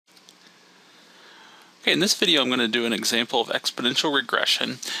Okay, in this video I'm going to do an example of exponential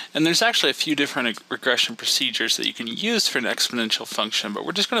regression, and there's actually a few different regression procedures that you can use for an exponential function, but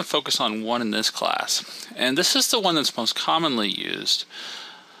we're just going to focus on one in this class. And this is the one that's most commonly used,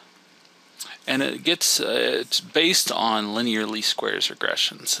 and it's based on linear least squares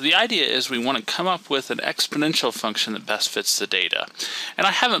regression. So the idea is we want to come up with an exponential function that best fits the data. And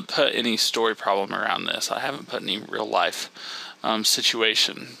I haven't put any story problem around this. I haven't put any real life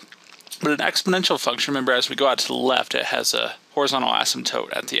situation. But an exponential function, remember, as we go out to the left, it has a horizontal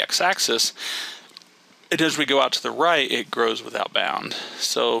asymptote at the x-axis. And as we go out to the right, it grows without bound.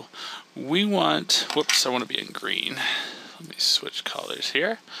 So we want, whoops, I want to be in green. Let me switch colors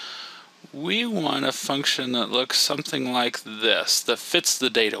here. We want a function that looks something like this, that fits the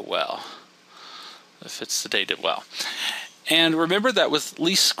data well. And remember that with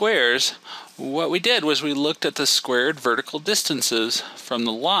least squares, what we did was we looked at the squared vertical distances from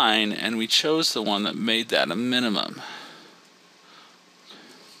the line and we chose the one that made that a minimum.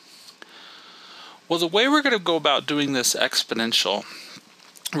 Well, the way we're going to go about doing this exponential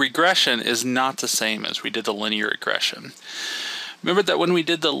regression is not the same as we did the linear regression. Remember that when we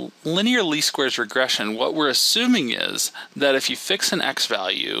did the linear least squares regression, what we're assuming is that if you fix an x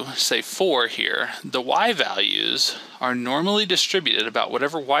value, say 4 here, the y values are normally distributed about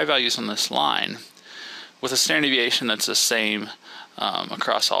whatever y values on this line with a standard deviation that's the same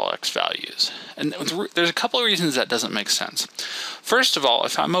across all x values. And there's a couple of reasons that doesn't make sense. First of all,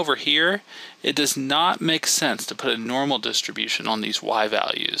 if I'm over here, it does not make sense to put a normal distribution on these y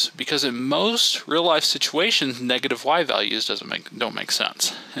values, because in most real-life situations, negative y values don't make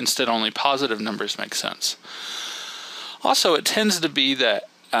sense. Instead, only positive numbers make sense. Also, it tends to be that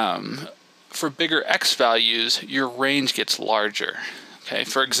for bigger x values, your range gets larger. Okay,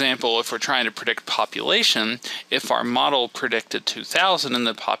 for example, if we're trying to predict population, if our model predicted 2,000 and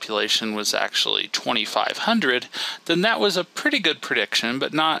the population was actually 2,500, then that was a pretty good prediction,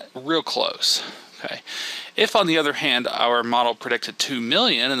 but not real close. Okay, if on the other hand our model predicted 2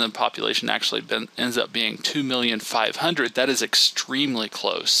 million and the population actually ends up being 2,500,000, that is extremely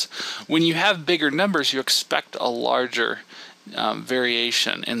close. When you have bigger numbers, you expect a larger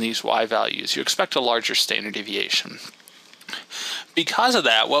variation in these y values. You expect a larger standard deviation. Because of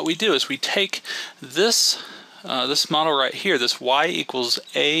that, what we do is we take this model right here, this y equals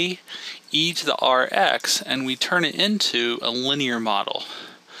a e to the rx, and we turn it into a linear model.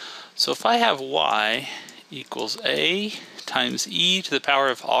 So if I have y equals a times e to the power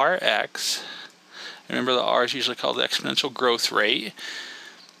of rx, remember the r is usually called the exponential growth rate,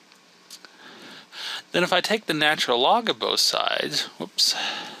 then if I take the natural log of both sides, whoops,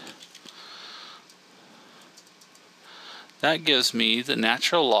 that gives me the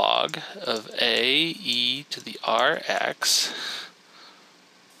natural log of a e to the rx.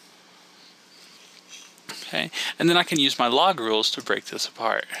 Okay, and then I can use my log rules to break this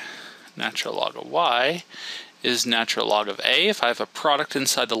apart. Natural log of y is natural log of a. If I have a product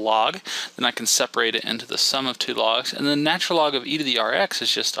inside the log, then I can separate it into the sum of two logs, and then natural log of e to the rx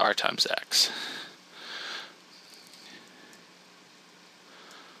is just r times x.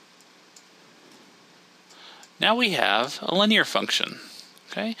 Now we have a linear function.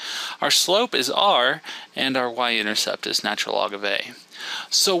 Okay, our slope is r and our y-intercept is natural log of a.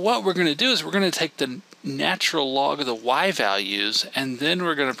 So what we're going to do is we're going to take the natural log of the y values and then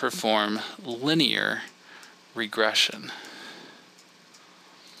we're going to perform linear regression.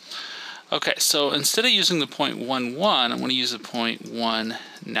 Okay, so instead of using the 0.11, I'm going to use the 0.1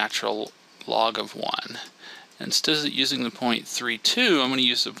 natural log of 1. Instead of using the 0.32, I'm going to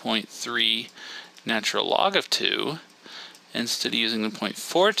use the 0.3 natural log of 2. Instead of using the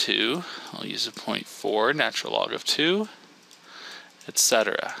 0.42, I'll use the 0.4 natural log of 2,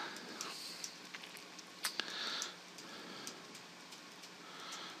 etc.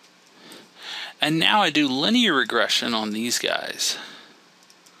 And now I do linear regression on these guys.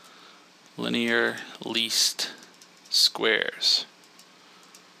 Linear least squares.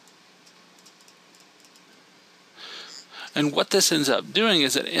 And what this ends up doing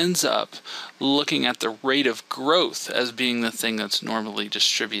is it ends up looking at the rate of growth as being the thing that's normally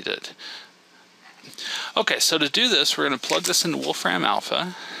distributed. Okay, so to do this, we're going to plug this into Wolfram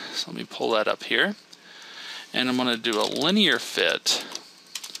Alpha. So let me pull that up here. And I'm going to do a linear fit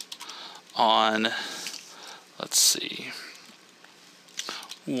on, let's see,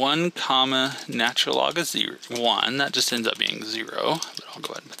 1 comma natural log of 1. That just ends up being 0, but I'll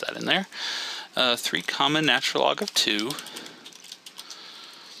go ahead and put that in there. 3 comma natural log of 2,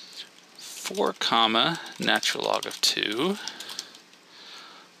 4 comma natural log of 2,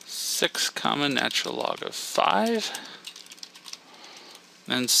 6 comma natural log of 5,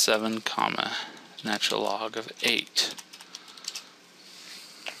 and 7 comma natural log of 8.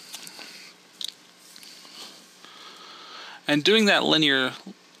 And doing that linear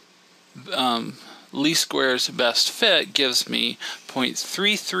least squares best fit gives me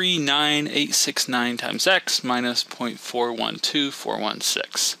 0.339869 times x minus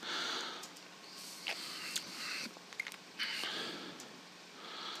 0.412416.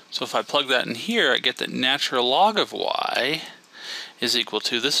 So if I plug that in here, I get that natural log of y is equal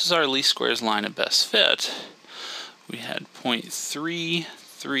to, this is our least squares line of best fit. We had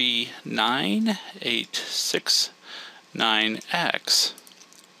 0.339869x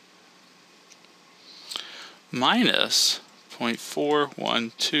minus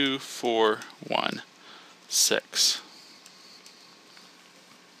 0.412416.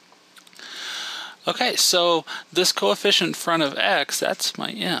 Okay, so this coefficient in front of x, that's my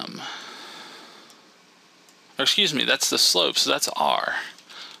m. Or excuse me, that's the slope, so that's r.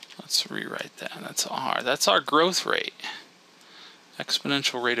 Let's rewrite that. That's r. That's our growth rate.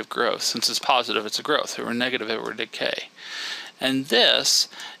 Exponential rate of growth. Since it's positive, it's a growth. If it were negative, it were decay. And this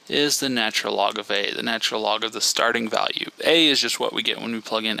is the natural log of a, the natural log of the starting value. A is just what we get when we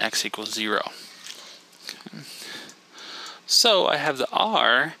plug in x equals 0. Okay. So I have the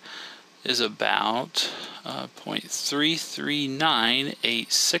r is about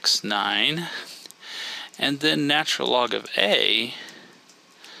 0.339869, and then natural log of a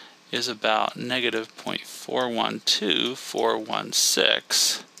is about negative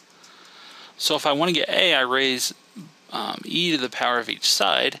 0.412416. So if I want to get a, I raise e to the power of each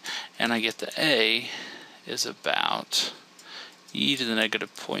side, and I get the a is about e to the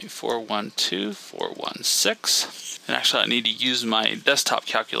negative 0.412416. And actually I need to use my desktop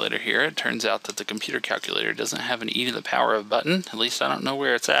calculator here. It turns out that the computer calculator doesn't have an e to the power of button. At least I don't know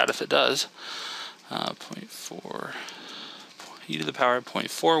where it's at if it does. 0.4 e to the power of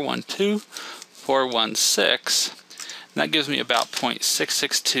 0.412416. And that gives me about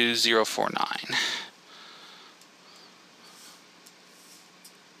 0.662049.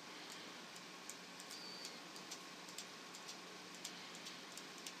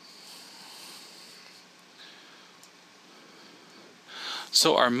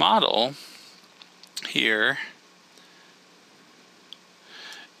 So our model here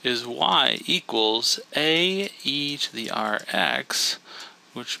is y equals a e to the rx,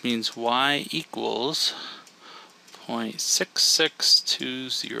 which means y equals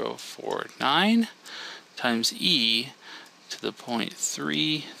 0.662049 times e to the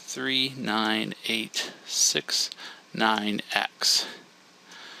 0.339869x.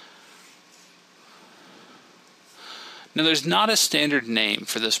 Now there's not a standard name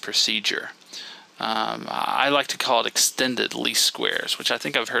for this procedure. I like to call it extended least squares, which I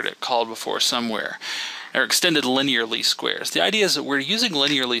think I've heard it called before somewhere, or extended linear least squares. The idea is that we're using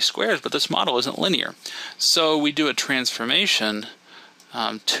linear least squares, but this model isn't linear. So we do a transformation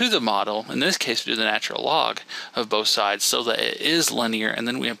to the model. In this case, we do the natural log of both sides so that it is linear, and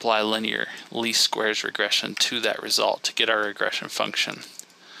then we apply linear least squares regression to that result to get our regression function.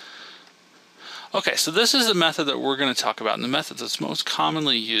 Okay, so this is the method that we're going to talk about, and the method that's most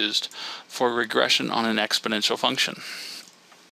commonly used for regression on an exponential function.